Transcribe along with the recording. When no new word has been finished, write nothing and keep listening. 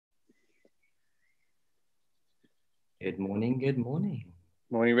Good morning. Good morning.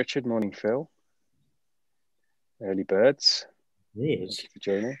 Morning, Richard. Morning, Phil. Early birds. It is. Thank you for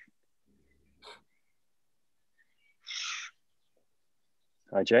joining.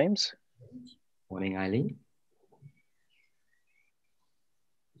 Hi, James. Morning, Eileen.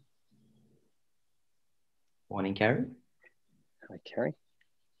 Morning, Carrie. Hi, Kerry.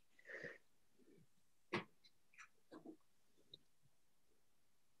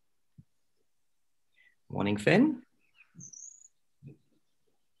 Morning, Finn.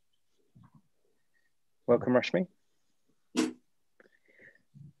 Welcome, Rashmi. Hey,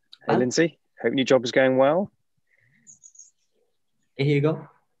 Hi. Lindsay. Hope your job is going well. Here you go.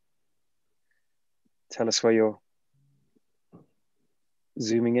 Tell us where you're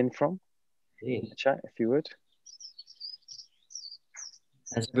zooming in from. Indeed. In the chat, if you would.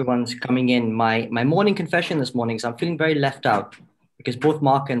 As everyone's coming in, my morning confession this morning is I'm feeling very left out because both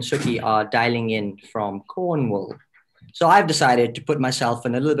Mark and Suki are dialing in from Cornwall. So I've decided to put myself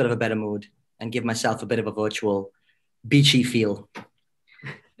in a little bit of a better mood and give myself a bit of a virtual beachy feel.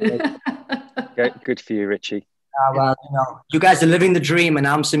 Good for you, Richie. Well, you guys are living the dream and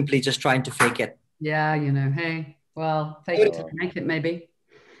I'm simply just trying to fake it. Yeah, hey, well, fake it to make it, maybe.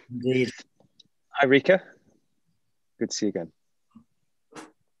 Indeed. Hi, Rika. Good to see you again.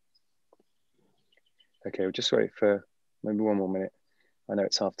 Okay, we'll just wait for maybe one more minute. I know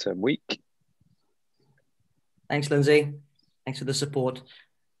it's half-term week. Thanks, Lindsay. Thanks for the support.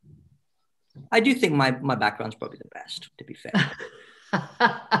 I do think my background's probably the best, to be fair.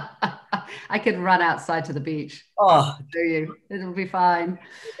 I could run outside to the beach. Oh, Show you. It'll be fine.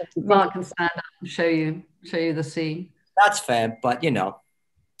 Mark can stand up and show you the sea. That's fair, but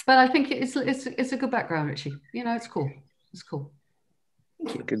But I think it's a good background, Richie. It's cool. It's cool.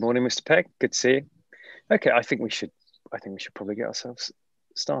 Thank you. Good morning, Mr. Pegg. Good to see you. Okay, I think we should probably get ourselves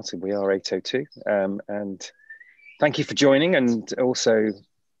started. We are 8:02, and thank you for joining, and also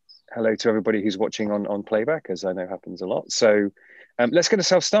hello to everybody who's watching on playback, as I know happens a lot. So let's get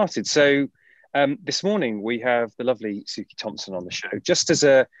ourselves started. So this morning we have the lovely Suki Thompson on the show. Just as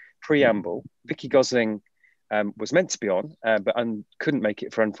a preamble, Vicky Gosling was meant to be on, but couldn't make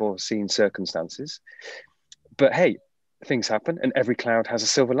it for unforeseen circumstances. But hey, things happen, and every cloud has a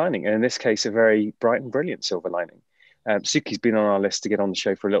silver lining, and in this case, a very bright and brilliant silver lining. Suki's been on our list to get on the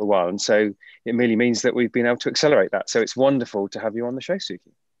show for a little while, and so it merely means that we've been able to accelerate that. So it's wonderful to have you on the show,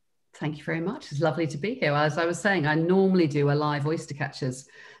 Suki. Thank you very much. It's lovely to be here. As I was saying, I normally do a live Oystercatchers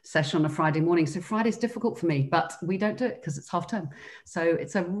session on a Friday morning. So Friday's difficult for me, but we don't do it because it's half term. So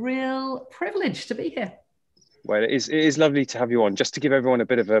it's a real privilege to be here. Well, it is lovely to have you on. Just to give everyone a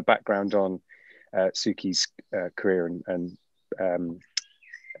bit of a background on Suki's career and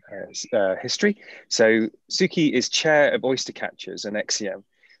history. So Suki is chair of Oystercatchers and XCM,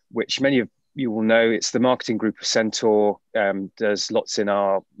 which many of you will know. It's the marketing group of Centaur, does lots in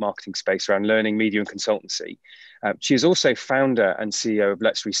our marketing space around learning, media and consultancy. She is also founder and CEO of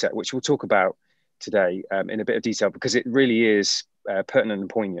Let's Reset, which we'll talk about today in a bit of detail because it really is pertinent and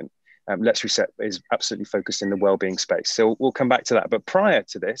poignant. Let's Reset is absolutely focused in the wellbeing space. So we'll come back to that. But prior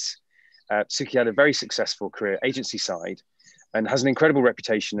to this, Suki had a very successful career agency side and has an incredible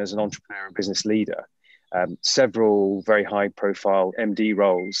reputation as an entrepreneur and business leader, several very high profile MD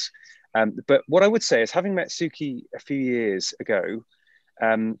roles. But what I would say is, having met Suki a few years ago,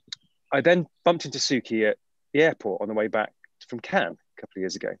 I then bumped into Suki at the airport on the way back from Cannes a couple of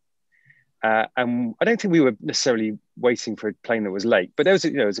years ago. And I don't think we were necessarily waiting for a plane that was late, but there was,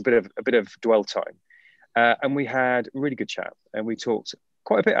 it was a bit of dwell time. And we had a really good chat, and we talked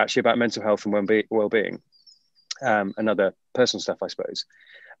quite a bit actually about mental health and well-being, and other personal stuff, I suppose.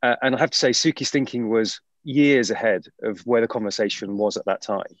 And I have to say, Suki's thinking was years ahead of where the conversation was at that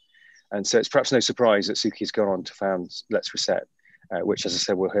time. And so it's perhaps no surprise that Suki's gone on to found Let's Reset, which, as I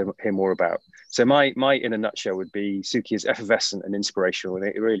said, we'll hear more about. So my in a nutshell would be, Suki is effervescent and inspirational, and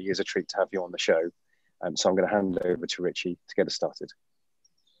it really is a treat to have you on the show. So I'm going to hand over to Richie to get us started.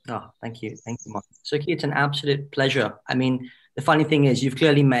 Oh, thank you. Thank you, Mark. Suki, it's an absolute pleasure. I mean, the funny thing is, you've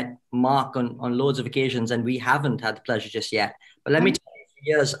clearly met Mark on loads of occasions, and we haven't had the pleasure just yet. But let me tell you, for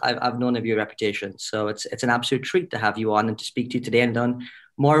years, I've known of your reputation. So it's an absolute treat to have you on and to speak to you today and learn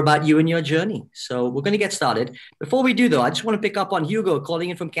more about you and your journey. So we're going to get started. Before we do, though, I just want to pick up on Hugo calling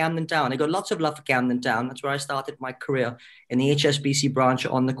in from Camden Town. I got lots of love for Camden Town. That's where I started my career, in the HSBC branch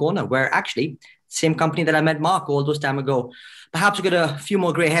on the corner, where actually, same company that I met Mark all those time ago. Perhaps I got a few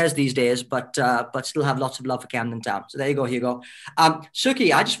more gray hairs these days, but still have lots of love for Camden Town. So there you go, Hugo.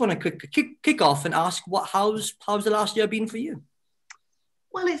 Suki, I just want to kick off and ask, how's the last year been for you?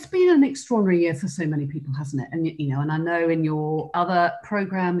 Well, it's been an extraordinary year for so many people, hasn't it? And, you know, and I know in your other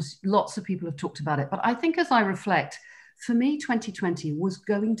programs, lots of people have talked about it. But I think as I reflect, for me, 2020 was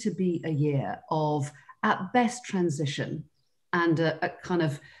going to be a year of, at best, transition and a kind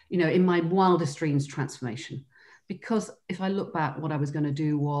of, you know, in my wildest dreams, transformation. Because if I look back, what I was going to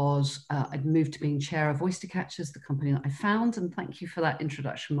do was I'd moved to being chair of Oystercatchers, the company that I found. And thank you for that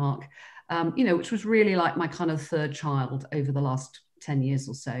introduction, Mark, you know, which was really like my kind of third child over the last 10 years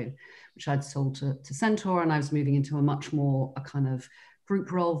or so, which I'd sold to Centaur, and I was moving into a much more a kind of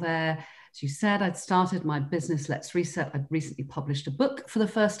group role there. As you said, I'd started my business, Let's Reset. I'd recently published a book for the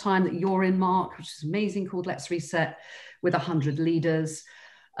first time that you're in, Mark, which is amazing, called Let's Reset, with 100 leaders.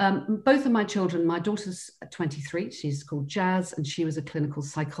 Both of my children, my daughter's 23, she's called Jazz, and she was a clinical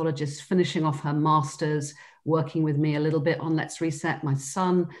psychologist finishing off her master's, working with me a little bit on Let's Reset. My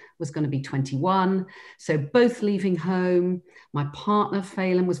son was going to be 21. So both leaving home. My partner,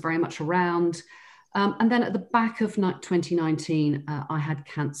 Phelan, was very much around. And then at the back of 2019, I had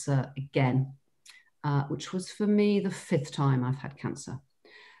cancer again, which was for me the 5th time I've had cancer.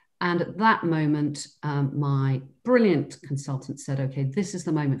 And at that moment, my brilliant consultant said, okay, this is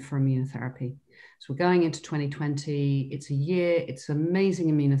the moment for immunotherapy. So we're going into 2020. It's a year. It's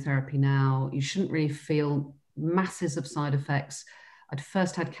amazing immunotherapy now. You shouldn't really feel masses of side effects. I'd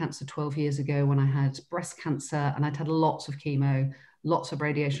first had cancer 12 years ago when I had breast cancer, and I'd had lots of chemo, lots of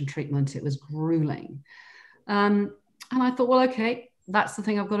radiation treatment. It was grueling. And I thought, well, okay, that's the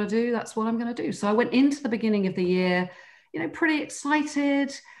thing I've got to do. That's what I'm going to do. So I went into the beginning of the year, you know, pretty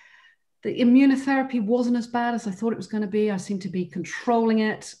excited. The immunotherapy wasn't as bad as I thought it was going to be. I seemed to be controlling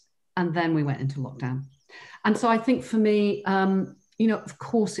it. And then we went into lockdown. And so I think for me, you know, of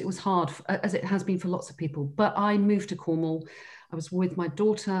course it was hard, as it has been for lots of people, but I moved to Cornwall. I was with my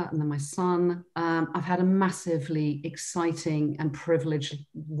daughter and then my son. I've had a massively exciting and privileged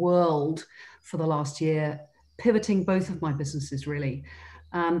world for the last year, pivoting both of my businesses really,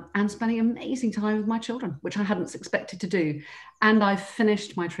 and spending amazing time with my children, which I hadn't expected to do. And I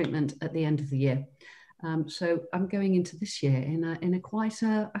finished my treatment at the end of the year. So I'm going into this year in a quite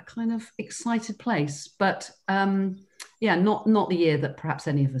a kind of excited place, but yeah, not the year that perhaps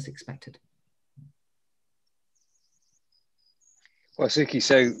any of us expected. Well, Suki,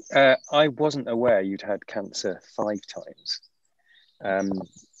 so I wasn't aware you'd had cancer 5 times,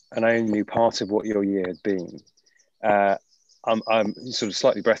 and I only knew part of what your year had been. I'm sort of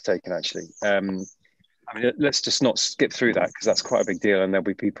slightly breathtaking, actually. I mean, let's just not skip through that because that's quite a big deal, and there'll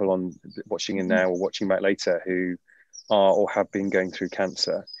be people on watching in now or watching back later who are or have been going through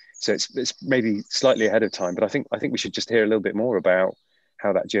cancer. So it's maybe slightly ahead of time, but I think we should just hear a little bit more about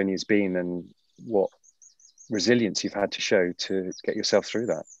how that journey has been and what resilience you've had to show to get yourself through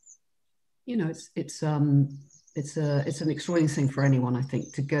that. You know, it's an extraordinary thing for anyone, I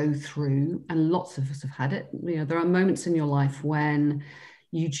think, to go through, and lots of us have had it. You know, there are moments in your life when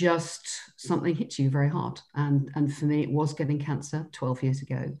you just, something hits you very hard. And for me, it was getting cancer 12 years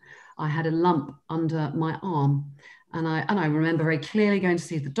ago. I had a lump under my arm. And I remember very clearly going to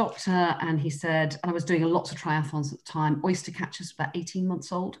see the doctor, and he said, and I was doing lots of triathlons at the time, Oystercatchers, about 18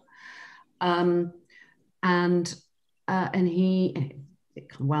 months old. And he it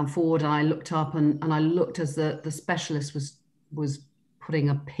kind of wound forward, and I looked up and I looked as the specialist was putting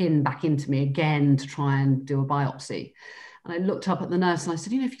a pin back into me again to try and do a biopsy. And I looked up at the nurse and I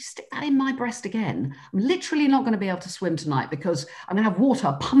said, you know, if you stick that in my breast again, I'm literally not going to be able to swim tonight because I'm going to have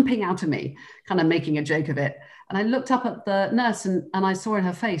water pumping out of me, kind of making a joke of it. And I looked up at the nurse and I saw in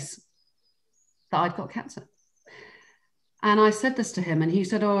her face that I'd got cancer. And I said this to him and he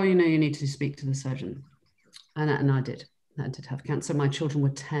said, oh, you know, you need to speak to the surgeon. And I did. I did have cancer. My children were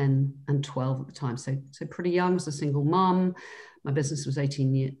 10 and 12 at the time. So pretty young. I was a single mum. My business was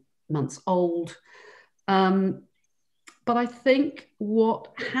 18 months old. But I think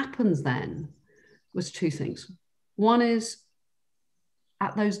what happens then was 2 things. One is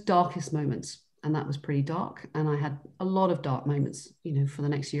at those darkest moments, and that was pretty dark. And I had a lot of dark moments, you know, for the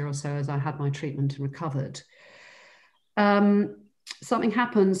next year or so as I had my treatment and recovered. Something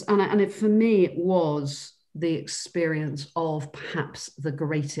happens. And for me, it was the experience of perhaps the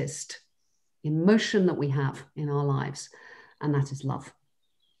greatest emotion that we have in our lives. And that is love.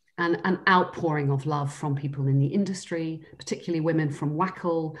 And an outpouring of love from people in the industry, particularly women from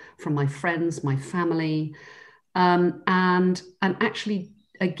Wackle, from my friends, my family. And actually,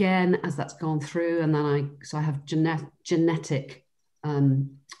 again, as that's gone through, and then I have genetic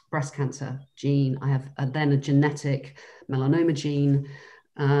breast cancer gene. I have then a genetic melanoma gene.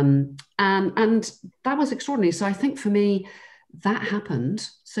 And that was extraordinary. So I think for me, that happened.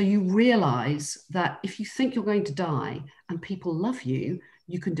 So you realize that if you think you're going to die and people love you,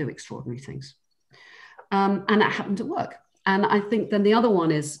 you can do extraordinary things. And that happened at work. And I think then the other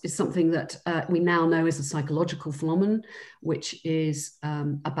one is something that we now know is a psychological phenomenon, which is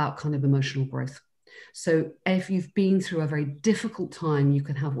about kind of emotional growth. So if you've been through a very difficult time, you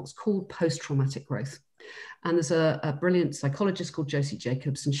can have what's called post-traumatic growth. And there's a brilliant psychologist called Josie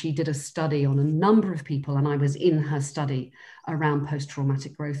Jacobs, and she did a study on a number of people, and I was in her study around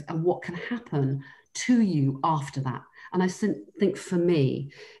post-traumatic growth and what can happen to you after that. And I think for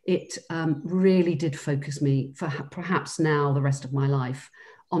me, it really did focus me for perhaps now the rest of my life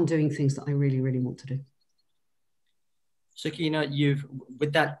on doing things that I really, really want to do. Suki, you know, you've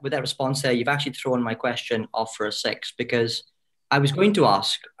with that response there, you've actually thrown my question off for a sec, because I was going to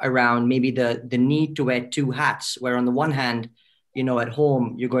ask around maybe the need to wear two hats, where on the one hand, you know, at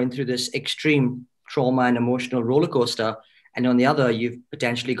home, you're going through this extreme trauma and emotional roller coaster. And on the other, you've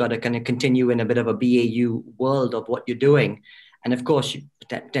potentially got to kind of continue in a bit of a BAU world of what you're doing. And of course, you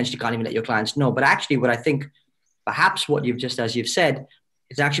potentially can't even let your clients know. But actually, what I think perhaps what you've just, as you've said,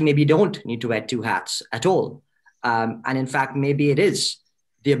 is actually maybe you don't need to wear two hats at all. And in fact, maybe it is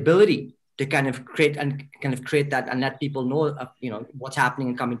the ability to kind of create that and let people know, you know, what's happening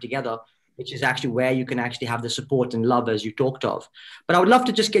and coming together, which is actually where you can actually have the support and love as you talked of. But I would love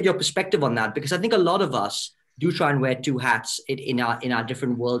to just get your perspective on that, because I think a lot of us do try and wear two hats in our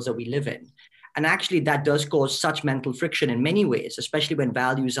different worlds that we live in. And actually that does cause such mental friction in many ways, especially when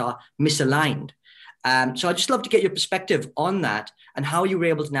values are misaligned. So I'd just love to get your perspective on that and how you were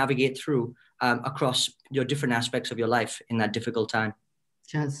able to navigate through across your different aspects of your life in that difficult time.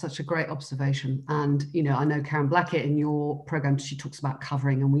 Yeah, it's such a great observation. And, you know, I know Karen Blackett in your program, she talks about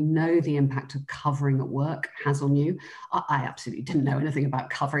covering, and we know the impact of covering at work has on you. I absolutely didn't know anything about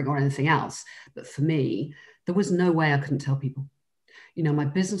covering or anything else. But for me, there was no way I couldn't tell people. You know, my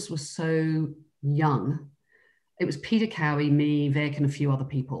business was so young. It was Peter Cowie, me, Vic, and a few other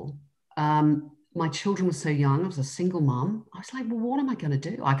people. My children were so young. I was a single mom. I was like, well, what am I going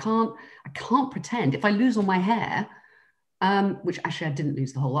to do? I can't pretend. If I lose all my hair, which actually I didn't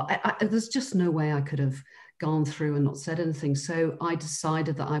lose the whole lot. There's just no way I could have gone through and not said anything. So I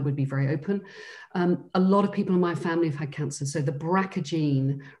decided that I would be very open. A lot of people in my family have had cancer. So the BRCA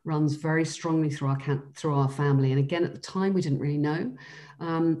gene runs very strongly through our family. And again, at the time, we didn't really know.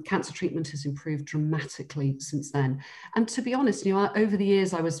 Cancer treatment has improved dramatically since then. And to be honest, you know, over the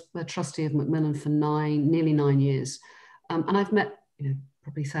years, I was a trustee of Macmillan for nearly 9 years. And I've met, you know,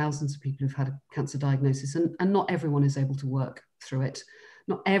 probably thousands of people who've had a cancer diagnosis, and not everyone is able to work through it.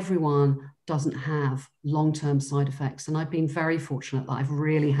 Not everyone doesn't have long-term side effects. And I've been very fortunate that I've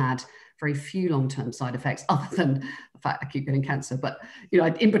really had very few long-term side effects, other than the fact I keep getting cancer. But, you know,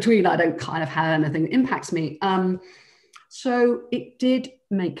 in between, I don't kind of have anything that impacts me. So it did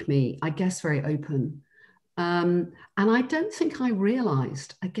make me, I guess, very open. And I don't think I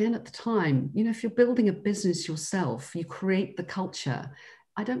realized, again, at the time, you know, if you're building a business yourself, you create the culture.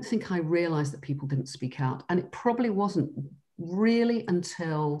 I don't think I realized that people didn't speak out. And it probably wasn't really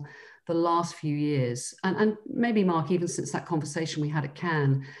until the last few years, and maybe, Mark, even since that conversation we had at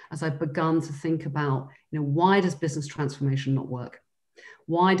Cannes, as I've begun to think about, you know, why does business transformation not work?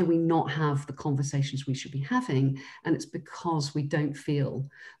 Why do we not have the conversations we should be having? And it's because we don't feel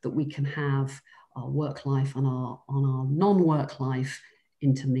that we can have our work life and our non-work life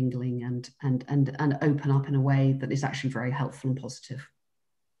intermingling and open up in a way that is actually very helpful and positive.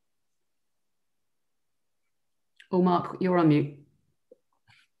 Oh, Mark, you're on mute.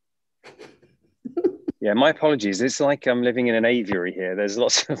 Yeah, my apologies. It's like I'm living in an aviary here. There's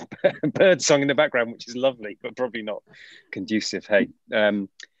lots of bird song in the background, which is lovely, but probably not conducive. Hey,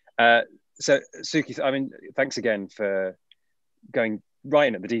 so Suki, I mean, thanks again for going right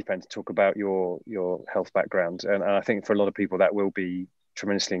in at the deep end to talk about your health background. And I think for a lot of people that will be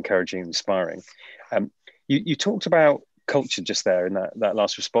tremendously encouraging and inspiring. You talked about culture just there in that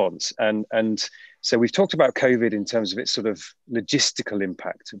last response. And so we've talked about COVID in terms of its sort of logistical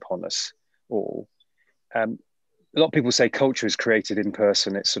impact upon us all. A lot of people say culture is created in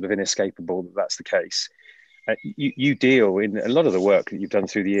person. It's sort of inescapable that that's the case. You deal in a lot of the work that you've done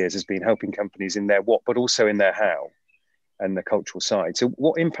through the years has been helping companies in their what, but also in their how and the cultural side. So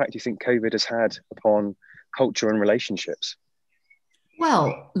what impact do you think COVID has had upon culture and relationships?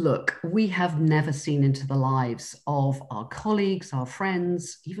 Well, look, we have never seen into the lives of our colleagues, our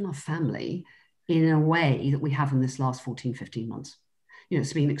friends, even our family in a way that we have in this last 14, 15 months. You know,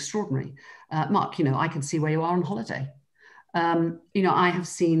 it's been extraordinary. Mark, you know, I can see where you are on holiday. You know, I have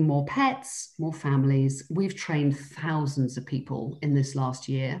seen more pets, more families. We've trained thousands of people in this last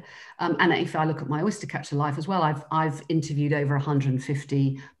year. And if I look at my Oystercatcher life as well, I've interviewed over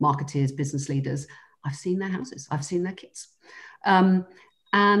 150 marketeers, business leaders. I've seen their houses. I've seen their kids.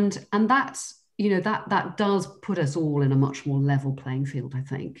 And that's, that does put us all in a much more level playing field, I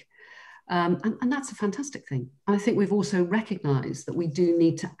think. And that's a fantastic thing. And I think we've also recognized that we do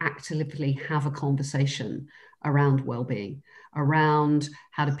need to actively have a conversation around well-being, around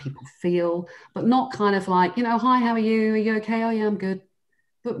how do people feel, but not kind of like, hi, how are you? Are you okay? Oh yeah, I'm good.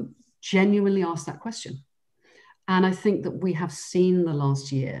 But genuinely ask that question. And I think that we have seen the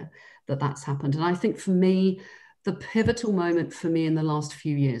last year that that's happened. And I think for me, the pivotal moment for me in the last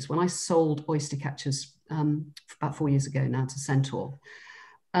few years, when I sold Oystercatchers about 4 years ago now to Centaur,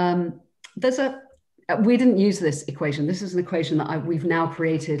 we didn't use this equation. This is an equation that we've now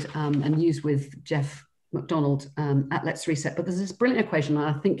created and used with Jeff McDonald at Let's Reset. But there's this brilliant equation, and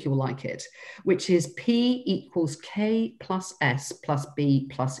I think you'll like it, which is P equals K plus S plus B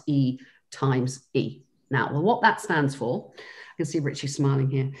plus E times E. Now, well, what that stands for, I can see Richie smiling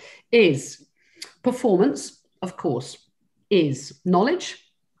here, is performance, of course, is knowledge,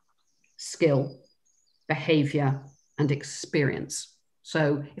 skill, behavior, and experience.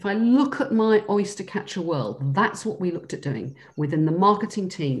 So if I look at my Oystercatcher world, that's what we looked at doing within the marketing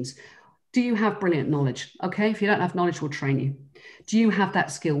teams. Do you have brilliant knowledge? Okay, if you don't have knowledge, we'll train you. Do you have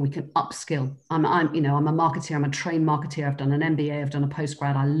that skill? We can upskill. I'm a marketeer. I'm a trained marketeer. I've done an MBA. I've done a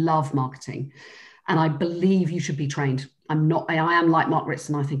postgrad. I love marketing, and I believe you should be trained. I am like Mark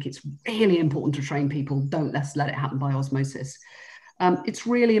Ritson. I think it's really important to train people. Don't let it happen by osmosis. It's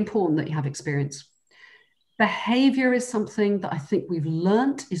really important that you have experience. Behavior is something that I think we've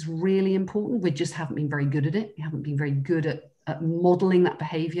learned is really important. We just haven't been very good at it. We haven't been very good at modeling that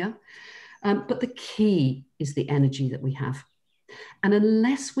behavior. But the key is the energy that we have. And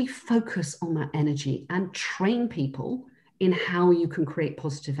unless we focus on that energy and train people in how you can create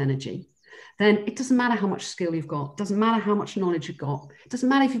positive energy, then it doesn't matter how much skill you've got. It doesn't matter how much knowledge you've got. It doesn't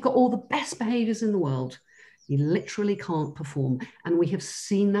matter if you've got all the best behaviors in the world. You literally can't perform. And we have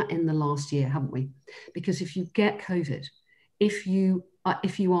seen that in the last year, haven't we? Because if you get COVID, if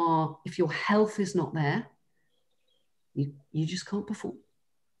your health is not there, you just can't perform.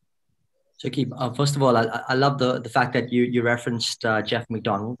 Suki, first of all, I love the fact that you referenced Jeff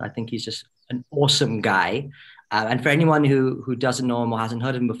McDonald. I think he's just an awesome guy. And for anyone who doesn't know him or hasn't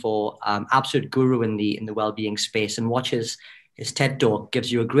heard him before, absolute guru in the well-being space, and watch his TED Talk, gives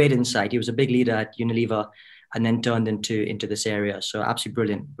you a great insight. He was a big leader at Unilever and then turned into this area. So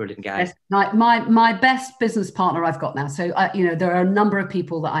absolutely brilliant guy. Yes, my best business partner I've got now. So, there are a number of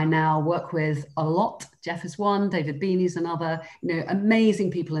people that I now work with a lot. Jeff is one, David Beanie's another,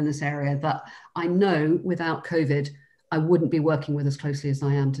 amazing people in this area that I know without COVID, I wouldn't be working with as closely as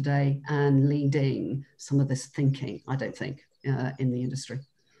I am today and leading some of this thinking, I don't think, in the industry.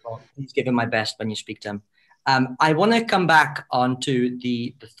 Well, please give him my best when you speak to him. I want to come back onto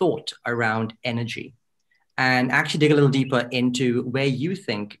the thought around energy, and actually dig a little deeper into where you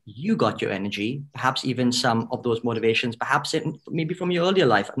think you got your energy, perhaps even some of those motivations, perhaps maybe from your earlier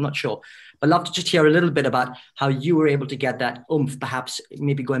life, I'm not sure. But I'd love to just hear a little bit about how you were able to get that oomph, perhaps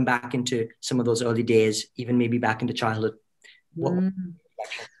maybe going back into some of those early days, even maybe back into childhood.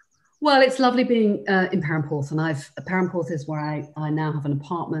 Well, it's lovely being in Perranporth, and Perranporth is where I now have an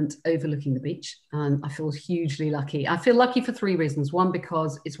apartment overlooking the beach, and I feel hugely lucky. I feel lucky for three reasons. One,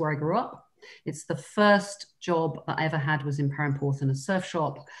 because it's where I grew up. It's the first job that I ever had was in Perranporth in a surf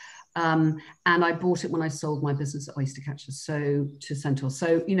shop. And I bought it when I sold my business at Oystercatchers, so to Centaur.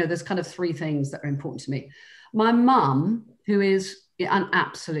 So, there's kind of three things that are important to me. My mum, who is an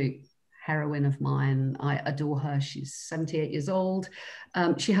absolute heroine of mine, I adore her. She's 78 years old.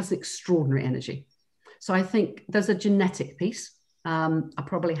 She has an extraordinary energy. So I think there's a genetic piece. I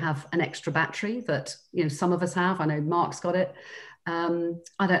probably have an extra battery that, some of us have. I know Mark's got it.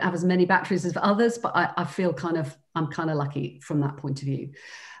 I don't have as many batteries as others, but I feel I'm kind of lucky from that point of view.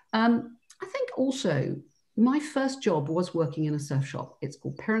 I think also my first job was working in a surf shop. It's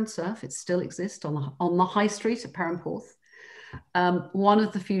called Piran Surf. It still exists on the high street at Perranporth. One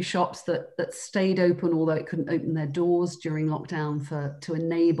of the few shops that stayed open, although it couldn't open their doors during lockdown to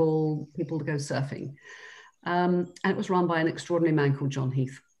enable people to go surfing. And it was run by an extraordinary man called John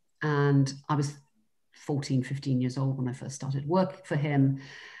Heath. And I was 14, 15 years old when I first started working for him.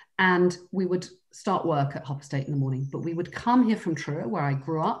 And we would start work at Hopper State in the morning, but we would come here from Truro, where I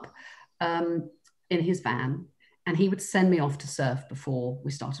grew up, in his van, and he would send me off to surf before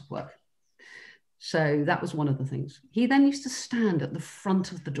we started work. So that was one of the things. He then used to stand at the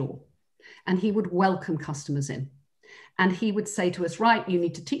front of the door and he would welcome customers in. And he would say to us, right, you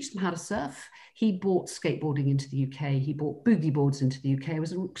need to teach them how to surf. He brought skateboarding into the UK. He brought boogie boards into the UK. He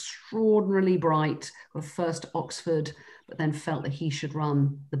was extraordinarily bright, got first Oxford, but then felt that he should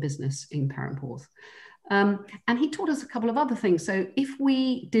run the business in Perranporth. And he taught us a couple of other things. So if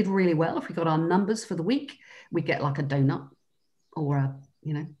we did really well, if we got our numbers for the week, we'd get like a donut or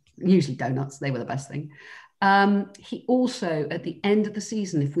usually donuts, they were the best thing. He also, at the end of the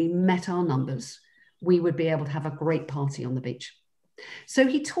season, if we met our numbers, we would be able to have a great party on the beach. So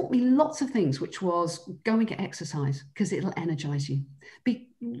he taught me lots of things, which was go and get exercise because it'll energize you. Be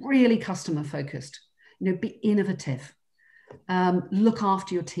really customer focused, be innovative, look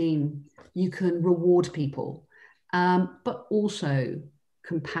after your team. You can reward people, but also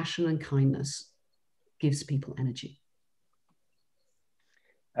compassion and kindness gives people energy.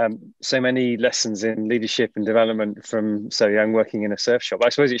 So many lessons in leadership and development from so young, working in a surf shop. I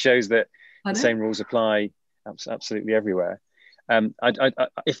suppose it shows that the same rules apply absolutely everywhere.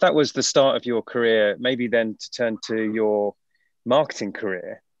 If that was the start of your career, maybe then to turn to your marketing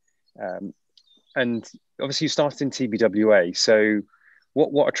career. And obviously you started in TBWA. So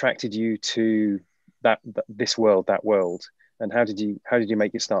what attracted you to that world? And how did you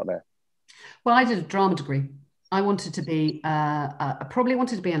make your start there? Well, I did a drama degree. I wanted to be, I probably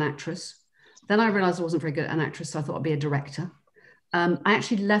wanted to be an actress. Then I realized I wasn't very good at an actress, so I thought I'd be a director. I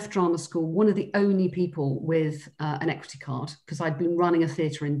actually left drama school, one of the only people with an equity card, because I'd been running a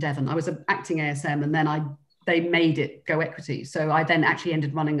theatre in Devon. I was acting ASM, and then they made it go equity. So I then actually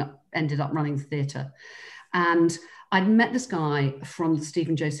ended up running the theatre. And I'd met this guy from the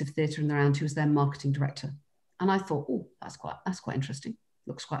Stephen Joseph Theatre in the Round, who was their marketing director. And I thought, oh, that's quite interesting.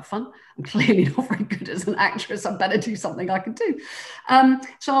 Looks quite fun. I'm clearly not very good as an actress. I better do something I can do.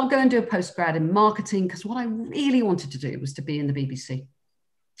 So I'll go and do a postgrad in marketing, because what I really wanted to do was to be in the BBC.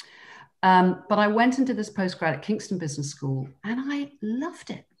 But I went and did this postgrad at Kingston Business School, and I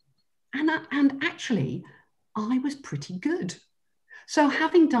loved it. And actually, I was pretty good. So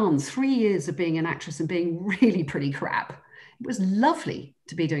having done 3 years of being an actress and being really pretty crap, it was lovely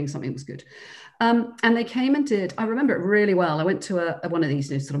to be doing something that was good. And they came and did, I remember it really well. I went to one of these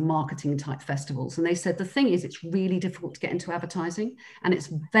sort of marketing type festivals, and they said, the thing is, it's really difficult to get into advertising, and it's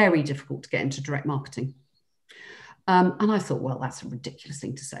very difficult to get into direct marketing. And I thought, well, that's a ridiculous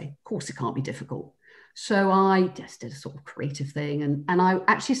thing to say. Of course, it can't be difficult. So I just did a sort of creative thing. And I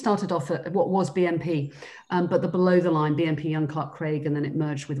actually started off at what was BNP, but the below the line, BNP Young Clark Craig, and then it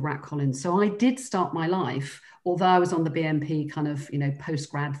merged with Rat Collins. So I did start my life, although I was on the BNP kind of,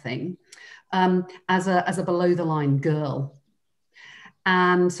 post-grad thing, as a below the line girl.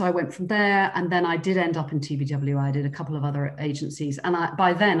 And so I went from there, and then I did end up in TBWA. I did a couple of other agencies. And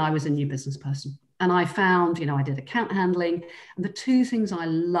by then I was a new business person. And I found, I did account handling. And the two things I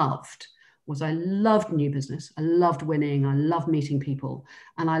loved was I loved new business. I loved winning. I loved meeting people.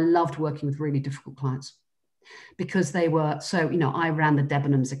 And I loved working with really difficult clients, because they were, so, I ran the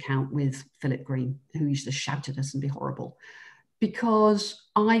Debenhams account with Philip Green, who used to shout at us and be horrible, because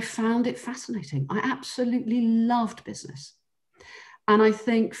I found it fascinating. I absolutely loved business. And I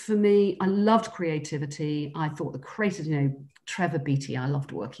think for me, I loved creativity. I thought the creative, Trevor Beatty, I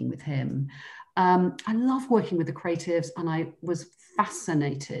loved working with him. I love working with the creatives, and I was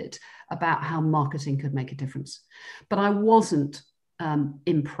fascinated about how marketing could make a difference. But I wasn't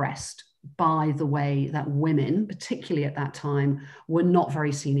impressed by the way that women, particularly at that time, were not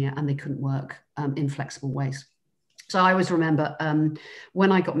very senior, and they couldn't work in flexible ways. So I always remember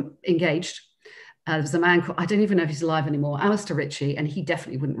when I got engaged, there was a man called, I don't even know if he's alive anymore, Alistair Ritchie, and he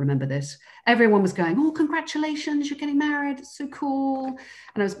definitely wouldn't remember this. Everyone was going, oh, congratulations, you're getting married, it's so cool.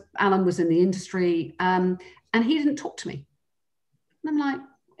 And Alan was in the industry, and he didn't talk to me. And I'm like,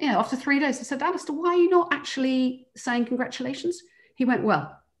 after 3 days, I said, Alistair, why are you not actually saying congratulations? He went,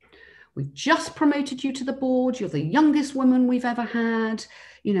 well, we've just promoted you to the board. You're the youngest woman we've ever had.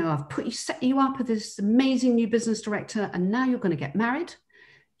 I've set you up as this amazing new business director, and now you're going to get married.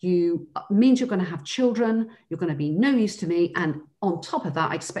 Means you're going to have children. You're going to be no use to me. And on top of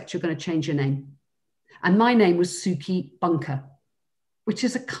that, I expect you're going to change your name. And my name was Suki Bunker, which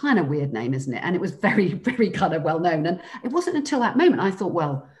is a kind of weird name, isn't it? And it was very, very kind of well known. And it wasn't until that moment I thought,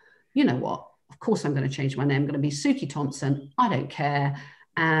 well, you know what? Of course I'm going to change my name. I'm going to be Suki Thompson. I don't care.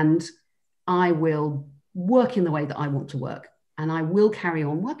 And I will work in the way that I want to work. And I will carry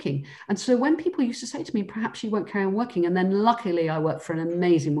on working. And so when people used to say to me, perhaps you won't carry on working. And then luckily I worked for an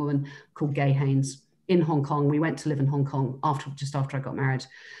amazing woman called Gay Haynes in Hong Kong. We went to live in Hong Kong just after I got married.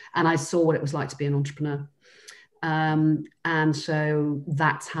 And I saw what it was like to be an entrepreneur. And so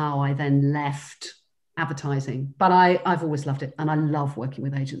that's how I then left advertising. But I've always loved it. And I love working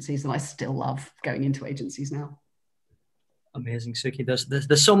with agencies. And I still love going into agencies now. Amazing, Suki.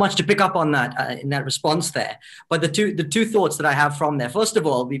 There's so much to pick up on that in that response there. But the two thoughts that I have from there. First of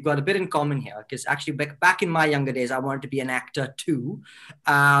all, we've got a bit in common here because actually back in my younger days, I wanted to be an actor too.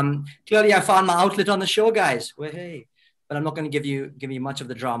 Clearly, I found my outlet on the show, guys. Well, hey, but I'm not going to give you much of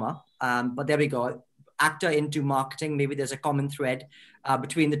the drama. But there we go. Actor into marketing. Maybe there's a common thread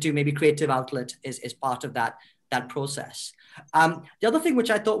between the two. Maybe creative outlet is part of that process. The other thing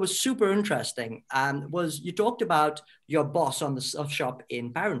which I thought was super interesting was you talked about your boss on the surf shop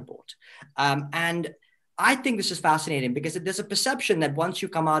in Barronport. And I think this is fascinating because there's a perception that once you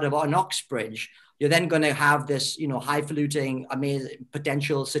come out of an Oxbridge, you're then going to have this, highfalutin, amazing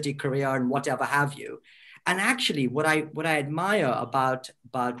potential city career and whatever have you. And actually, what I admire about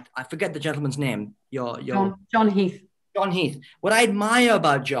I forget the gentleman's name. John Heath. John Heath. What I admire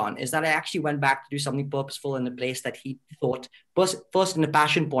about John is that I actually went back to do something purposeful in a place that he thought, first in a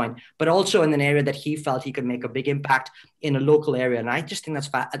passion point, but also in an area that he felt he could make a big impact in a local area. And I just think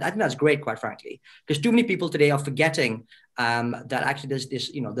that's great, quite frankly, because too many people today are forgetting that actually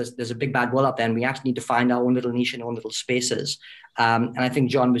there's a big bad world out there, and we actually need to find our own little niche and our own little spaces. And I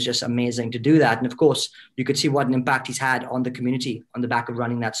think John was just amazing to do that. And of course, you could see what an impact he's had on the community on the back of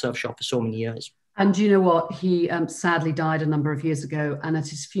running that surf shop for so many years. And you know what? He sadly died a number of years ago. And at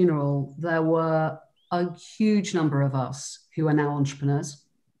his funeral, there were a huge number of us who are now entrepreneurs.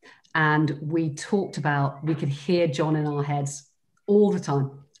 And we could hear John in our heads all the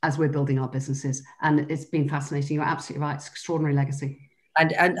time as we're building our businesses. And it's been fascinating. You're absolutely right. It's an extraordinary legacy.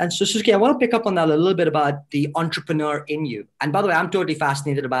 And so, Suki, I want to pick up on that a little bit about the entrepreneur in you. And by the way, I'm totally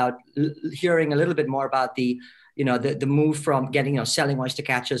fascinated about hearing a little bit more about the move from getting, selling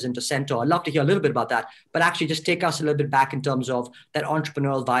Oystercatchers into Centaur. I'd love to hear a little bit about that, but actually just take us a little bit back in terms of that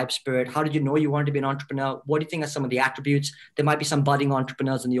entrepreneurial vibe spirit. How did you know you wanted to be an entrepreneur? What do you think are some of the attributes? There might be some budding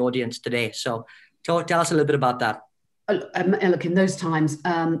entrepreneurs in the audience today. So tell us a little bit about that. Look, in those times,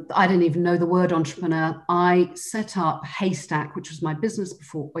 I didn't even know the word entrepreneur. I set up Haystack, which was my business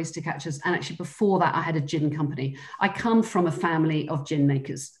before Oystercatchers. And actually before that, I had a gin company. I come from a family of gin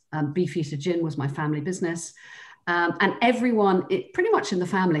makers. Beefeater Gin was my family business. And everyone, pretty much in the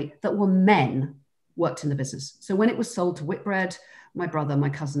family that were men, worked in the business. So when it was sold to Whitbread, my brother, my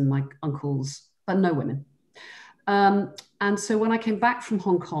cousin, my uncles, but no women. And so when I came back from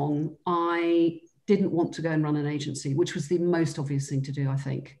Hong Kong, I didn't want to go and run an agency, which was the most obvious thing to do, I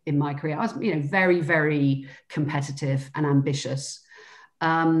think, in my career. I was, very, very competitive and ambitious.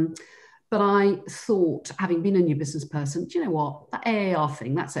 But I thought, having been a new business person, do you know what? That AAR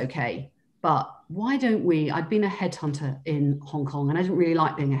thing, that's okay. But why don't I'd been a headhunter in Hong Kong, and I didn't really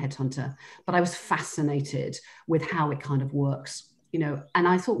like being a headhunter, but I was fascinated with how it kind of works, and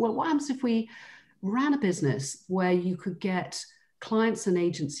I thought, well, what happens if we ran a business where you could get clients and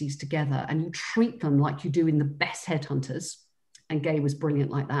agencies together and you treat them like you do in the best headhunters, and Gay was brilliant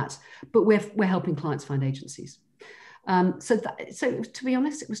like that, but we're helping clients find agencies. So to be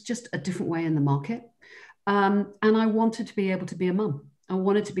honest, it was just a different way in the market. And I wanted to be able to be a mum. I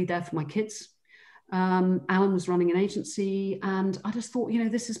wanted to be there for my kids. Alan was running an agency, and I just thought,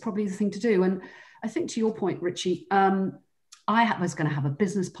 this is probably the thing to do. And I think to your point, Richie, I was going to have a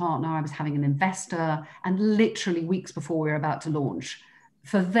business partner. I was having an investor, and literally weeks before we were about to launch,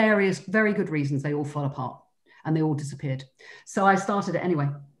 for various very good reasons, they all fell apart and they all disappeared. So I started it anyway.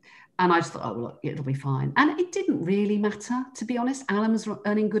 And I just thought, oh, look, it'll be fine. And it didn't really matter, to be honest. Alan was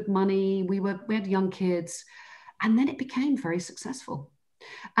earning good money. We had young kids. And then it became very successful.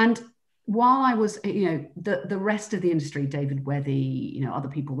 And while I was, the rest of the industry, David Wethy, other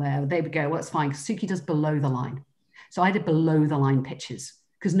people there, they would go, well, it's fine, because Suki does below the line. So I did below the line pitches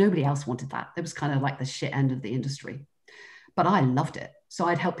because nobody else wanted that. It was kind of like the shit end of the industry. But I loved it. So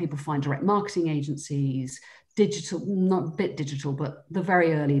I'd help people find direct marketing agencies, digital, not a bit digital, but the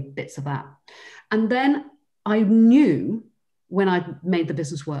very early bits of that. And then I knew when I made the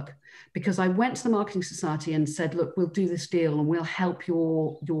business work, because I went to the Marketing Society and said, look, we'll do this deal and we'll help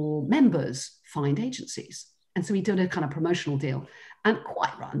your members find agencies. And so we did a kind of promotional deal. And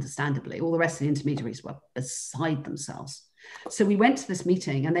quite understandably, all the rest of the intermediaries were beside themselves. So we went to this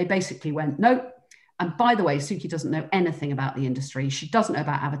meeting and they basically went, no. And by the way, Suki doesn't know anything about the industry. She doesn't know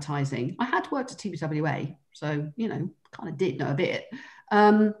about advertising. I had worked at TBWA, so, kind of did know a bit.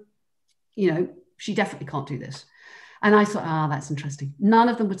 She definitely can't do this. And I thought, that's interesting. None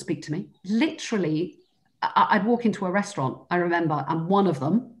of them would speak to me. Literally, I'd walk into a restaurant, I remember, and one of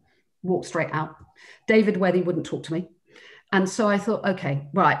them walked straight out. David Wethy wouldn't talk to me. And so I thought, okay,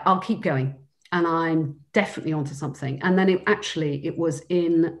 right, I'll keep going. and I'm definitely onto something. And then it was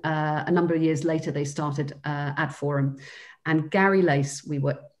in a number of years later, they started Ad Forum, and Gary Lace, we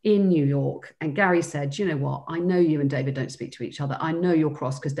were in New York, and Gary said, you know what, I know you and David don't speak to each other. I know you're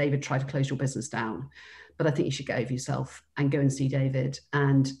cross because David tried to close your business down, but I think you should get over yourself and go and see David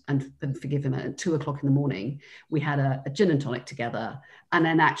and forgive him. At 2:00 in the morning, we had a gin and tonic together. And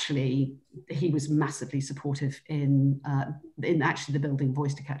then actually he was massively supportive in actually the building of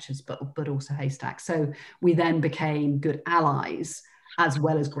Oystercatchers, but also Haystack. So we then became good allies as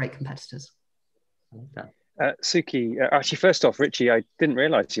well as great competitors. Suki, actually, first off, Richie, I didn't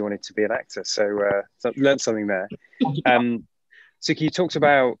realize you wanted to be an actor, so learned something there. Suki, you talked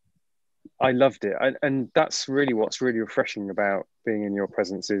about, I loved it, and that's really what's really refreshing about being in your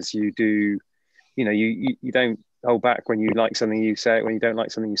presence is you do, you don't hold back. When you like something, you say it. When you don't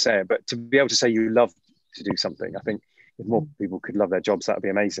like something, you say it. But to be able to say you love to do something, I think if more people could love their jobs, that would be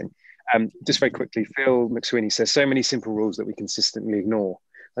amazing. Just very quickly, Phil McSweeney says so many simple rules that we consistently ignore.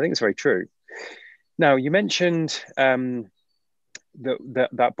 I think it's very true. Now, you mentioned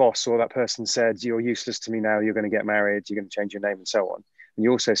that boss or that person said, you're useless to me now, you're going to get married, you're going to change your name and so on. And you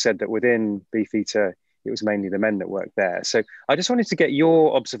also said that within Beefeater, it was mainly the men that worked there. So I just wanted to get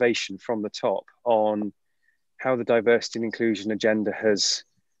your observation from the top on how the diversity and inclusion agenda has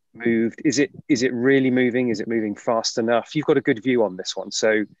moved. Is it really moving? Is it moving fast enough? You've got a good view on this one. So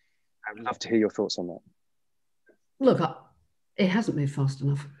I would love to hear your thoughts on that. Look, it hasn't moved fast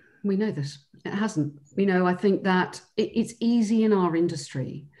enough. We know this. It hasn't. I think that it's easy in our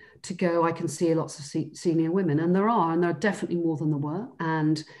industry to go, I can see lots of senior women, and there are definitely more than there were.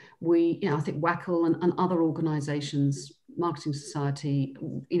 And I think WACL and other organizations, Marketing Society,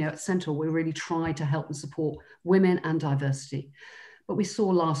 at Central, we really try to help and support women and diversity. But we saw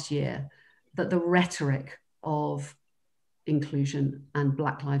last year that the rhetoric of inclusion and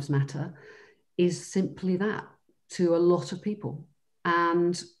Black Lives Matter is simply that to a lot of people.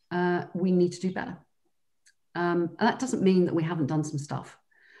 And we need to do better. And that doesn't mean that we haven't done some stuff,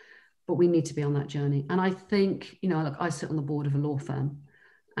 but we need to be on that journey. And I think, look, I sit on the board of a law firm,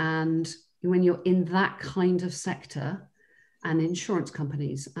 and when you're in that kind of sector, and insurance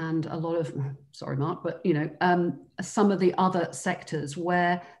companies and a lot of, sorry, Mark, but, some of the other sectors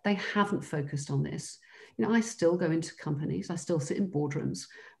where they haven't focused on this, I still go into companies, I still sit in boardrooms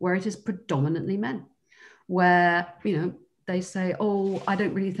where it is predominantly men, where, they say, oh, I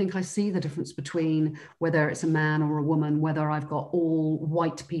don't really think I see the difference between whether it's a man or a woman, whether I've got all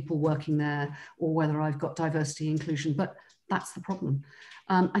white people working there or whether I've got diversity inclusion. But that's the problem.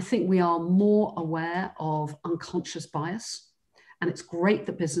 I think we are more aware of unconscious bias. And it's great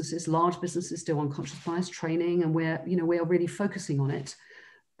that large businesses do unconscious bias training, and we are really focusing on it.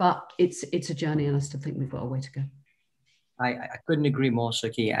 But it's a journey, and I still think we've got a way to go. I couldn't agree more,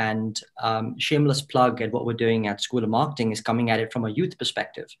 Suki. And shameless plug at what we're doing at School of Marketing is coming at it from a youth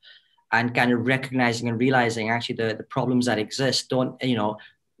perspective and kind of recognizing and realizing actually the problems that exist don't,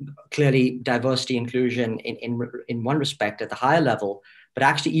 clearly diversity, inclusion in one respect at the higher level, but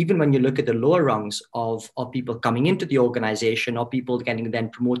actually even when you look at the lower rungs of people coming into the organization or people getting then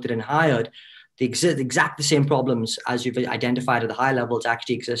promoted and hired, the same problems as you've identified at the high levels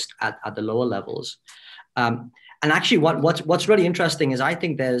actually exist at the lower levels. And actually, what's really interesting is I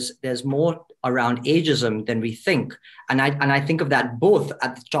think there's more around ageism than we think, and I think of that both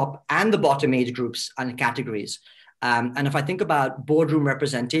at the top and the bottom age groups and categories. And if I think about boardroom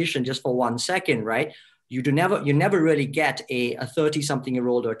representation just for 1 second, right? You never really get a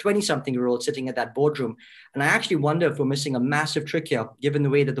 30-something-year-old or a 20-something-year-old sitting at that boardroom. And I actually wonder if we're missing a massive trick here, given the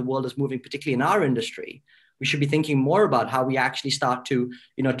way that the world is moving, particularly in our industry. We should be thinking more about how we actually start to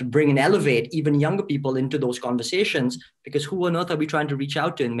bring and elevate even younger people into those conversations, because who on earth are we trying to reach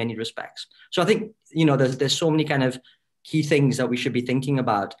out to in many respects? So I think, there's so many kind of key things that we should be thinking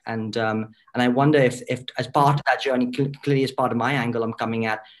about. And I wonder if as part of that journey, clearly as part of my angle I'm coming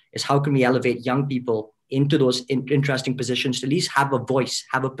at, is how can we elevate young people into those interesting positions to at least have a voice,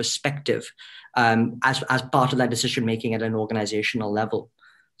 have a perspective as part of that decision-making at an organizational level.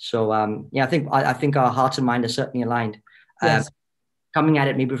 So I think our hearts and minds are certainly aligned, yes. Coming at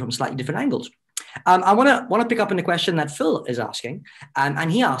it maybe from slightly different angles. I want to pick up on the question that Phil is asking, and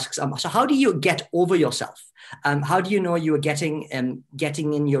he asks, so how do you get over yourself? How do you know you are getting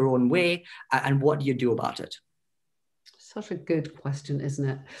in your own way, and what do you do about it? Such a good question, isn't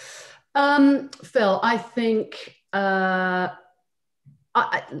it? Phil, I think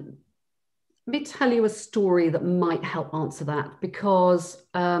let me tell you a story that might help answer that, because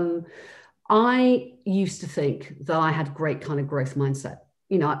I used to think that I had great kind of growth mindset.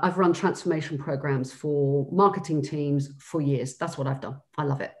 I've run transformation programs for marketing teams for years. That's what I've done. I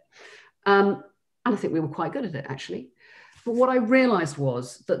love it. And I think we were quite good at it, actually. But what I realized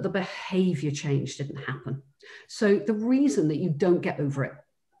was that the behavior change didn't happen. So the reason that you don't get over it,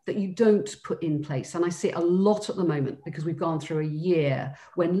 that you don't put in place, and I see it a lot at the moment because we've gone through a year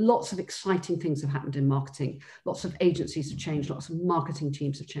when lots of exciting things have happened in marketing, lots of agencies have changed, lots of marketing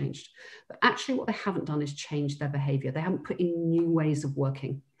teams have changed. But actually what they haven't done is change their behavior. They haven't put in new ways of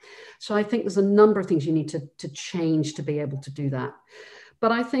working. So I think there's a number of things you need to change to be able to do that.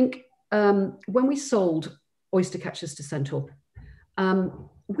 But I think when we sold Oystercatchers to Centaur,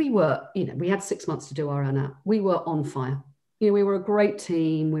 we had 6 months to do our own app. We were on fire. We were a great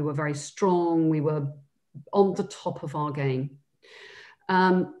team. We were very strong. We were on the top of our game.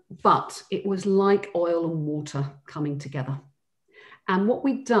 But it was like oil and water coming together. And what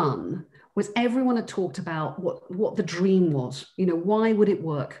we'd done was everyone had talked about what the dream was. Why would it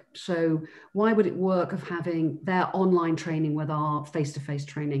work? So why would it work of having their online training with our face-to-face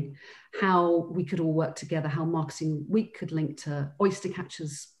training? How we could all work together, how Marketing Week could link to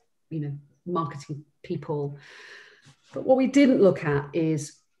Oystercatchers, marketing people. But what we didn't look at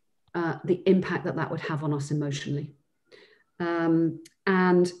is the impact that would have on us emotionally. I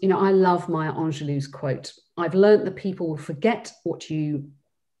love Maya Angelou's quote. I've learned that people will forget what you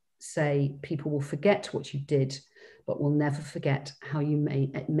say, people will forget what you did, but will never forget how you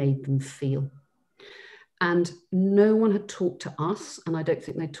made them feel. And no one had talked to us, and I don't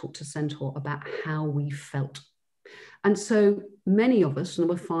think they talked to Centaur about how we felt. And so many of us,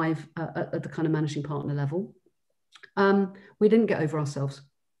 number 5 at the kind of managing partner level, we didn't get over ourselves.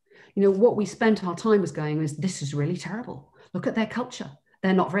 What we spent our time was going is, this is really terrible. Look at their culture.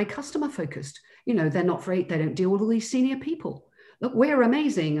 They're not very customer focused. They don't deal with all these senior people. Look, we're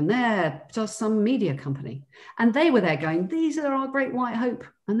amazing, and they're just some media company. And they were there going, these are our great white hope,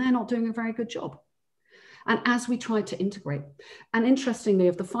 and they're not doing a very good job. And as we tried to integrate, and interestingly,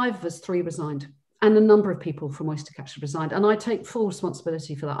 of the 5 of us, 3 resigned, and a number of people from Oystercatchers resigned. And I take full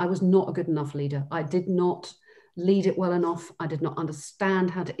responsibility for that. I was not a good enough leader. I did not lead it well enough. I did not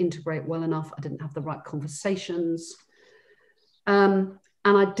understand how to integrate well enough. I didn't have the right conversations.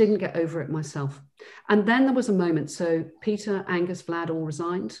 And I didn't get over it myself. And then there was a moment. So Peter, Angus, Vlad all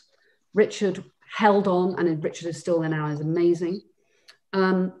resigned. Richard held on, and Richard is still there now, is amazing.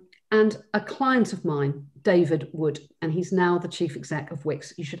 And a client of mine, David Wood, and he's now the chief exec of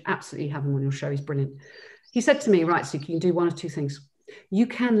Wix. You should absolutely have him on your show. He's brilliant. He said to me, right, Suki, you can do one of 2 things. You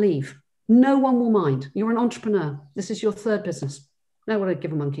can leave. No one will mind. You're an entrepreneur. This is your 3rd business. No one would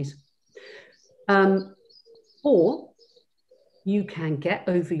give a monkeys. Or you can get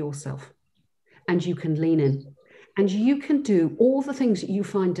over yourself, and you can lean in, and you can do all the things that you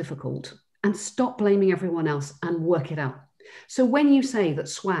find difficult and stop blaming everyone else and work it out. So when you say that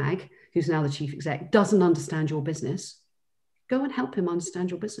Swag, who's now the chief exec, doesn't understand your business, go and help him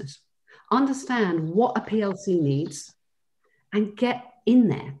understand your business. Understand what a PLC needs and get in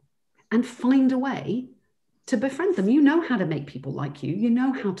there and find a way to befriend them. You know how to make people like you. You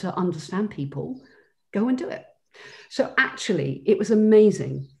know how to understand people. Go and do it. So actually, it was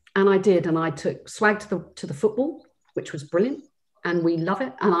amazing. And I did. And I took Swag to the football, which was brilliant. And we love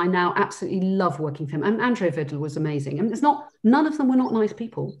it. And I now absolutely love working for him. And Andrea Vidal was amazing. I mean, none of them were not nice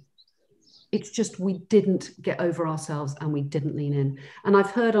people. It's just we didn't get over ourselves and we didn't lean in. And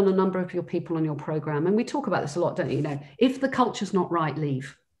I've heard on a number of your people on your program, and we talk about this a lot, don't you? If the culture's not right,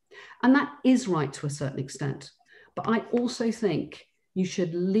 leave. And that is right to a certain extent. But I also think you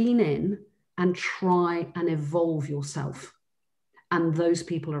should lean in and try and evolve yourself and those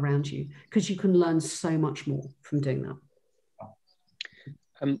people around you, because you can learn so much more from doing that.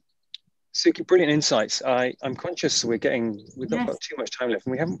 Suki, brilliant insights. I'm conscious we've not got too much time left,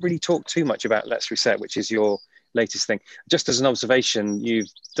 and we haven't really talked too much about Let's Reset, which is your latest thing. Just as an observation, you've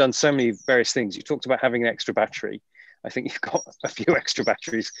done so many various things. You talked about having an extra battery. I think you've got a few extra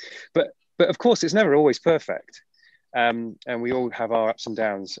batteries, but of course it's never always perfect. And we all have our ups and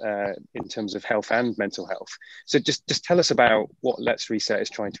downs in terms of health and mental health. So just tell us about what Let's Reset is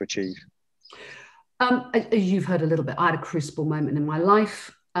trying to achieve. You've heard a little bit. I had a crucible moment in my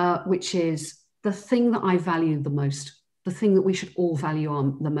life, which is the thing that I value the most. The thing that we should all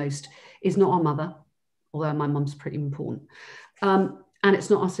value the most is not our mother, although my mum's pretty important. And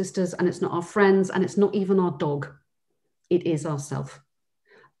it's not our sisters, and it's not our friends, and it's not even our dog. It is ourself.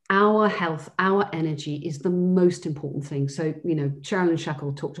 Our health, our energy is the most important thing. So, Sherilyn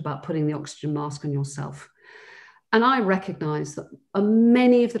Shackle talked about putting the oxygen mask on yourself. And I recognize that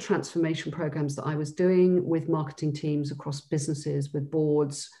many of the transformation programs that I was doing with marketing teams across businesses, with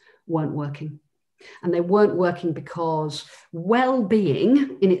boards, weren't working. And they weren't working because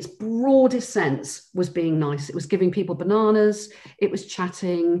well-being in its broadest sense was being nice. It was giving people bananas. It was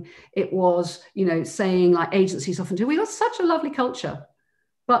chatting. It was, saying, like agencies often do, we got such a lovely culture,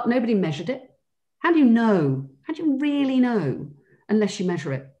 but nobody measured it. How do you know? How do you really know unless you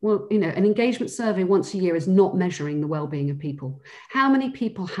measure it? Well, an engagement survey once a year is not measuring the well-being of people. How many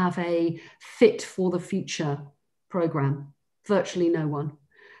people have a fit for the future program? Virtually no one.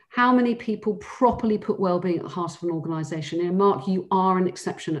 How many people properly put well-being at the heart of an organization? Mark, you are an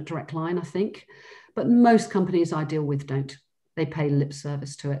exception at Direct Line, I think, but most companies I deal with don't. They pay lip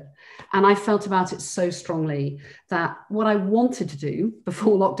service to it. And I felt about it so strongly that what I wanted to do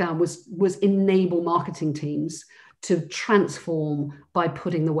before lockdown was enable marketing teams to transform by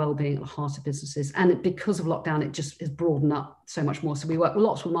putting the well-being at the heart of businesses. And because of lockdown, it just is broadened up so much more. So we work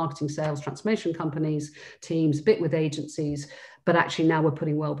lots with marketing, sales, transformation companies, teams, a bit with agencies, but actually now we're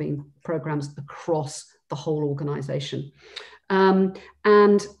putting well-being programs across the whole organization. And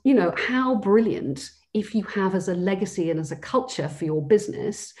how brilliant if you have as a legacy and as a culture for your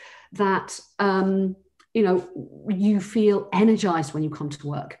business that, you feel energized when you come to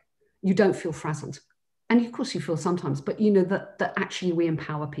work. You don't feel frazzled. And of course you feel sometimes, but that actually we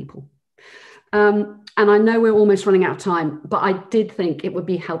empower people. And I know we're almost running out of time, but I did think it would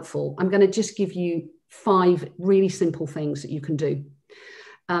be helpful. I'm going to just give you 5 really simple things that you can do.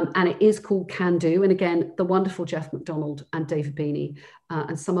 And it is called Can Do. And again, the wonderful Jeff McDonald and David Beeney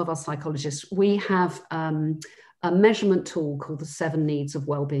and some of our psychologists, we have a measurement tool called the 7 Needs of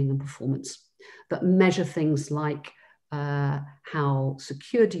Wellbeing and Performance that measure things like how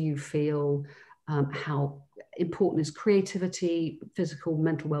secure do you feel, how important is creativity, physical,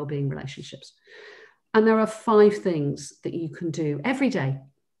 mental well-being, relationships. And there are 5 things that you can do every day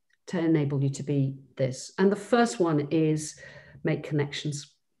to enable you to be this. And the first one is make connections.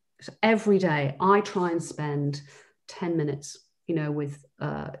 So every day I try and spend 10 minutes, with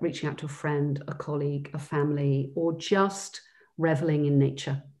reaching out to a friend, a colleague, a family, or just reveling in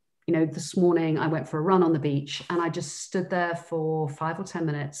nature. This morning I went for a run on the beach and I just stood there for 5 or 10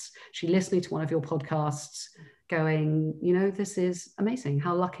 minutes, actually listening to one of your podcasts, going, this is amazing.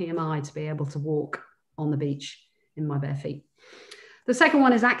 How lucky am I to be able to walk on the beach in my bare feet? The second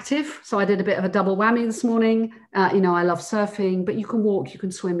one is active. So I did a bit of a double whammy this morning. I love surfing, but you can walk, you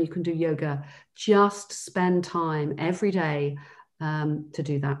can swim, you can do yoga. Just spend time every day to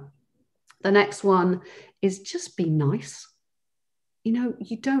do that. The next one is just be nice.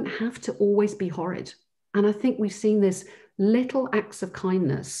 You don't have to always be horrid. And I think we've seen this, little acts of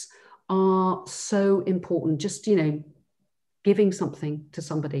kindness are so important. Just, giving something to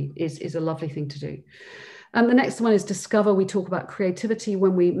somebody is a lovely thing to do. The next one is discover. We talk about creativity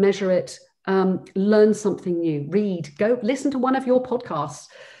when we measure it. Learn something new, read, go listen to one of your podcasts,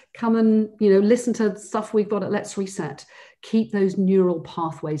 come and, listen to stuff we've got at Let's Reset. Keep those neural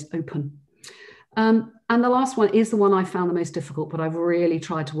pathways open. And the last one is the one I found the most difficult, but I've really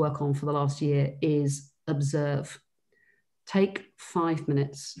tried to work on for the last year, is observe. Take 5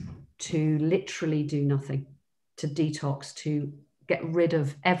 minutes to literally do nothing, to detox, to get rid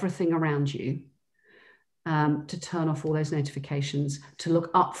of everything around you, to turn off all those notifications, to look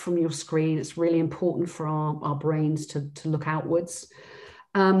up from your screen. It's really important for our brains to look outwards.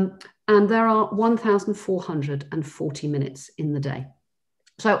 And there are 1,440 minutes in the day.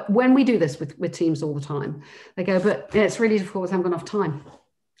 So when we do this with teams all the time, they go, but it's really difficult because I haven't got enough time.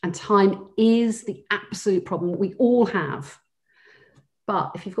 And time is the absolute problem we all have.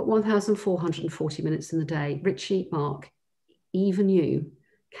 But if you've got 1,440 minutes in the day, Richie, Mark, even you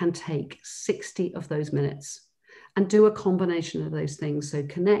can take 60 of those minutes and do a combination of those things. So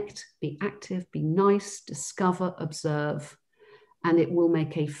connect, be active, be nice, discover, observe, and it will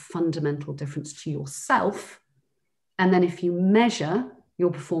make a fundamental difference to yourself. And then if you measure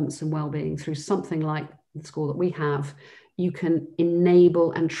your performance and well-being through something like the score that we have, you can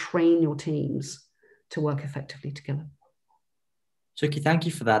enable and train your teams to work effectively together. Suki, thank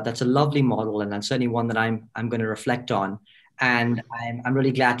you for that. That's a lovely model, and that's certainly one that I'm going to reflect on. And I'm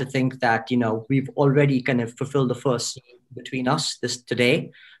really glad to think that, we've already kind of fulfilled the first scene between us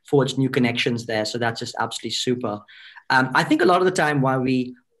today, forged new connections there. So that's just absolutely super. I think a lot of the time why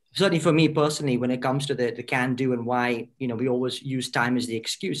we, certainly for me personally, when it comes to the can do and why, we always use time as the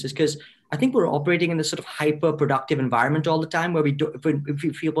excuse, is because I think we're operating in this sort of hyper productive environment all the time, where if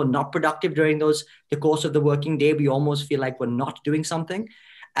we feel we're not productive during the course of the working day, we almost feel like we're not doing something.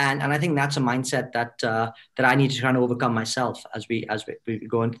 And I think that's a mindset that I need to try and overcome myself as we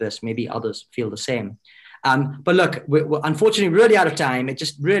go into this. Maybe others feel the same. But look, we're unfortunately really out of time. It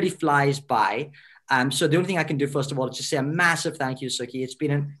just really flies by. So the only thing I can do, first of all, is just say a massive thank you, Suki. It's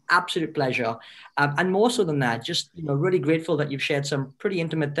been an absolute pleasure. And more so than that, just, really grateful that you've shared some pretty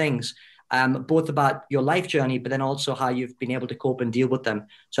intimate things, both about your life journey, but then also how you've been able to cope and deal with them.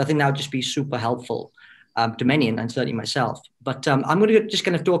 So I think that would just be super helpful to many, and certainly myself. But I'm going to just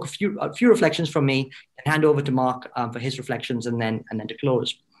kind of talk a few reflections from me and hand over to Mark for his reflections, and then to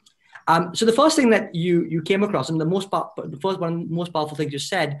close. So the first thing that you came across, and the most powerful thing you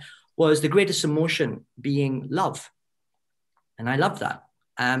said, was the greatest emotion being love, and I love that.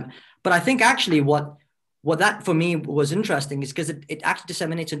 But I think actually what that for me was interesting is because it actually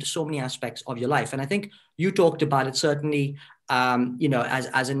disseminates into so many aspects of your life, and I think you talked about it certainly,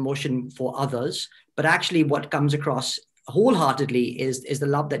 as in motion for others, but actually what comes across wholeheartedly is the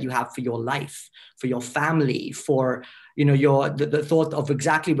love that you have for your life, for your family, for the thought of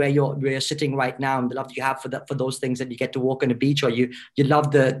exactly where you're sitting right now, and the love that you have for those things that you get to walk on a beach, or you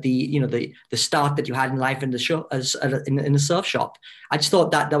love the start that you had in life in the show in the surf shop. I just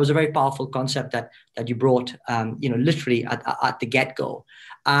thought that was a very powerful concept that you brought, literally at the get-go.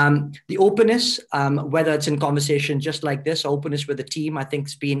 The openness, whether it's in conversation just like this, openness with the team, I think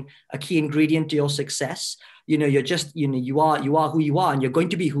has been a key ingredient to your success. You're just, you are who you are, and you're going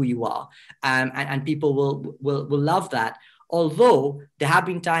to be who you are. And people will love that. Although there have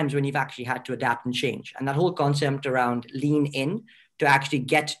been times when you've actually had to adapt and change. And that whole concept around lean in to actually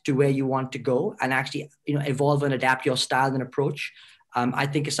get to where you want to go, and actually, evolve and adapt your style and approach, I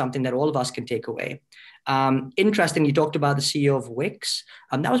think is something that all of us can take away. Interesting, you talked about the CEO of Wix.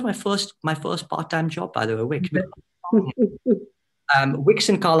 That was my first part-time job, by the way, Wix. Wix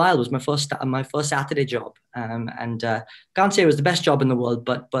in Carlisle was my first Saturday job, and can't say it was the best job in the world,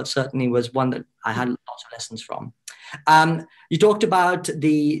 but certainly was one that I had lots of lessons from. You talked about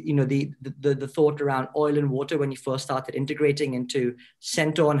the thought around oil and water when you first started integrating into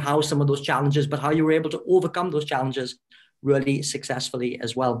Centaur, and how some of those challenges, but how you were able to overcome those challenges really successfully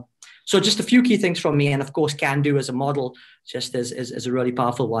as well. So just a few key things from me, and of course, can do as a model just is a really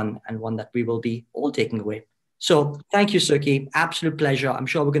powerful one, and one that we will be all taking away. So thank you, Suki. Absolute pleasure. I'm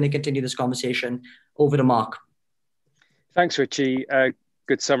sure we're going to continue this conversation. Over to Mark. Thanks, Richie.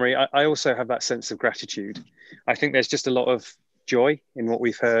 Good summary. I also have that sense of gratitude. I think there's just a lot of joy in what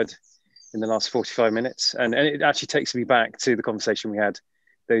we've heard in the last 45 minutes. And it actually takes me back to the conversation we had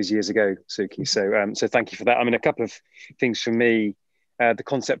those years ago, Suki. So thank you for that. I mean, a couple of things for me. The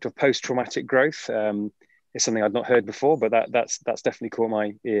concept of post-traumatic growth is something I'd not heard before, but that's definitely caught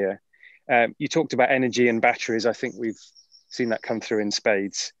my ear. You talked about energy and batteries. I think we've seen that come through in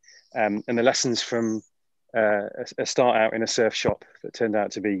spades. And the lessons from a start out in a surf shop that turned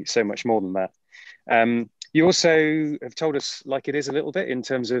out to be so much more than that. You also have told us like it is a little bit, in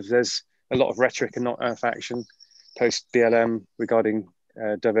terms of there's a lot of rhetoric and not enough action post BLM regarding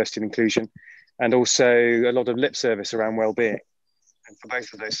diversity and inclusion, and also a lot of lip service around well-being. And for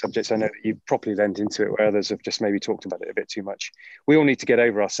both of those subjects, I know that you properly lent into it, where others have just maybe talked about it a bit too much. We all need to get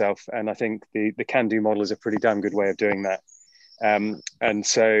over ourselves, and I think the can-do model is a pretty damn good way of doing that. And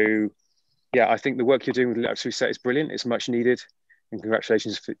so, yeah, I think the work you're doing with Let's Reset is brilliant. It's much needed, and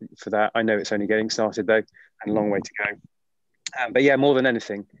congratulations for that. I know it's only getting started though, and a long way to go. But yeah, more than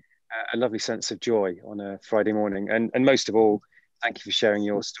anything, a lovely sense of joy on a Friday morning, and most of all, thank you for sharing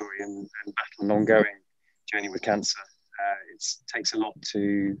your story and battle and ongoing journey with cancer. It takes a lot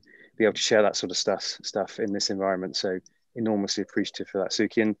to be able to share that sort of stuff in this environment. So enormously appreciative for that,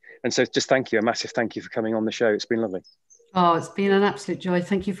 Suki. And so just thank you, a massive thank you for coming on the show. It's been lovely. Oh, it's been an absolute joy.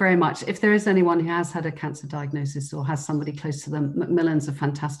 Thank you very much. If there is anyone who has had a cancer diagnosis or has somebody close to them, Macmillan's a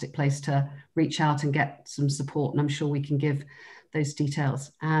fantastic place to reach out and get some support. And I'm sure we can give those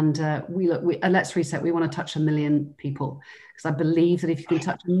details. And Let's Reset, we want to touch 1 million people, because I believe that if you can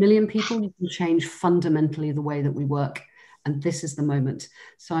touch 1 million people, you can change fundamentally the way that we work. And this is the moment.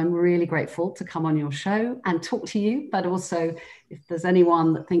 So I'm really grateful to come on your show and talk to you. But also, if there's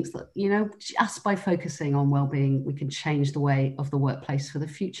anyone that thinks that, just by focusing on well-being, we can change the way of the workplace for the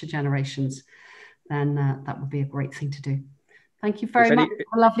future generations, then that would be a great thing to do. Thank you very much.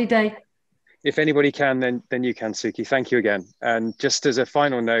 Have a lovely day. If anybody can, then you can, Suki. Thank you again. And just as a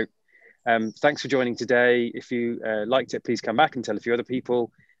final note, thanks for joining today. If you liked it, please come back and tell a few other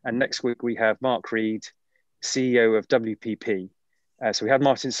people. And next week we have Mark Reed, CEO of WPP. So we had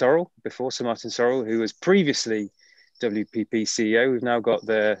Martin Sorrell before, Sir Martin Sorrell, who was previously WPP CEO. We've now got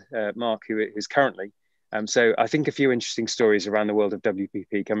the Mark, who is currently. So I think a few interesting stories around the world of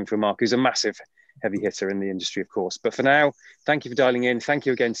WPP coming from Mark, who's a massive heavy hitter in the industry, of course. But for now, thank you for dialing in. Thank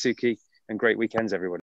you again, Suki, and great weekends, everybody.